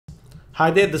Hi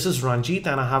there, this is Ranjit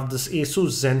and I have this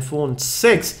Asus Zenfone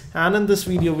 6, and in this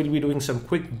video we'll be doing some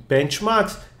quick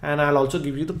benchmarks and I'll also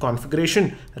give you the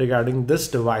configuration regarding this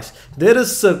device. There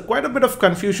is quite a bit of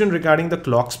confusion regarding the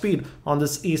clock speed on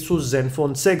this Asus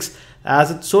Zenfone 6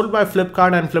 as it's sold by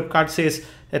Flipkart, and Flipkart says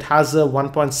it has a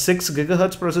 1.6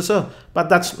 GHz processor, but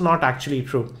that's not actually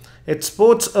true. It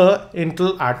sports a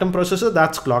Intel Atom processor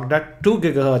that's clocked at 2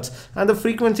 GHz, and the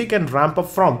frequency can ramp up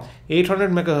from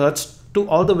 800 MHz to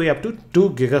all the way up to 2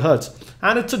 GHz,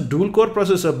 and it's a dual core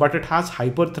processor, but it has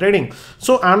hyper threading.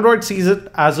 So Android sees it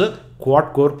as a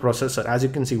quad core processor. As you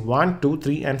can see, 1, 2,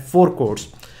 3 and 4 cores.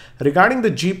 Regarding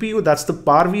the GPU, that's the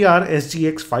PowerVR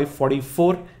SGX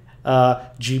 544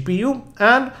 GPU,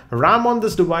 and RAM on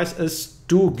this device is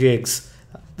 2 gigs.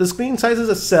 The screen size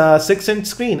is a 6-inch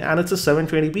screen and it's a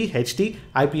 720p HD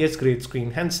IPS grade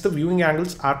screen, hence the viewing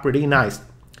angles are pretty nice.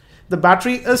 The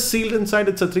battery is sealed inside.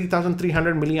 It's a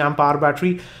 3300 milliamp hour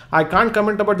battery. I can't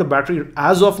comment about the battery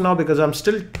as of now because I'm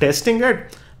still testing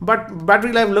it, but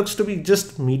battery life looks to be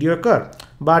just mediocre.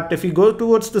 But if you go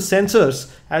towards the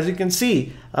sensors, as you can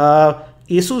see,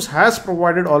 Asus has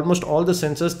provided almost all the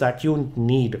sensors that you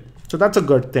need. So that's a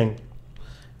good thing.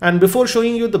 And before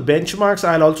showing you the benchmarks,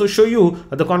 I'll also show you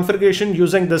the configuration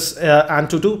using this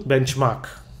Antutu benchmark.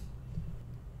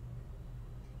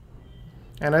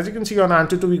 And as you can see on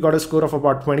Antutu, we got a score of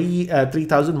about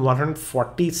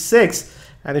 23,146.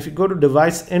 And if you go to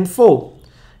device info,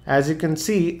 as you can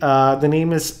see, the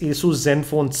name is Asus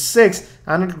Zenfone 6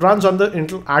 and it runs on the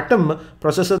Intel Atom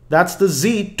processor. That's the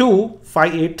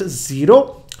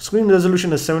Z2580. Screen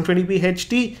resolution is 720p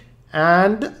HD.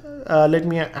 And let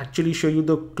me actually show you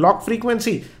the clock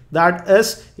frequency. That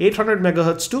is 800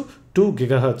 MHz to 2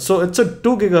 GHz. So it's a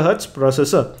 2 GHz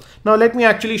processor. Now let me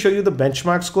actually show you the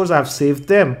benchmark scores. I've saved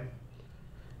them.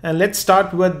 And let's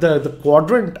start with the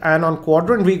quadrant. And on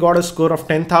quadrant, we got a score of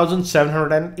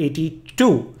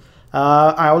 10,782.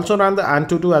 I also ran the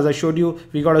Antutu. As I showed you,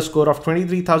 we got a score of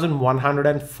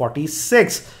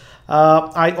 23,146.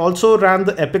 I also ran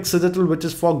the Epic Citadel, which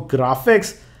is for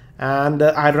graphics. And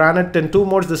I ran it in 2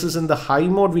 modes. This is in the high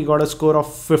mode. We got a score of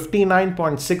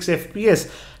 59.6 FPS.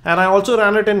 And I also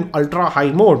ran it in ultra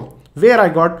high mode, where I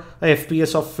got a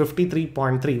FPS of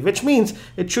 53.3, which means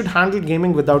it should handle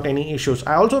gaming without any issues.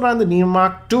 I also ran the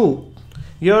Nearmark 2.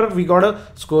 Here we got a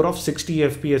score of 60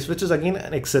 FPS, which is again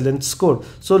an excellent score.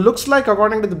 So looks like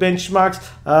according to the benchmarks,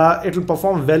 it will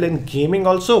perform well in gaming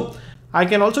also. I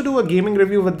can also do a gaming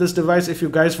review with this device if you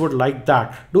guys would like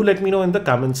that. Do let me know in the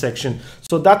comment section.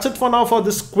 So that's it for now for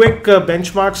this quick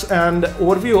benchmarks and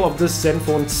overview of this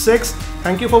Zenfone 6.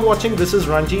 Thank you for watching. This is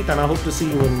Ranjit and I hope to see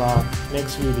you in my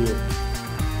next video.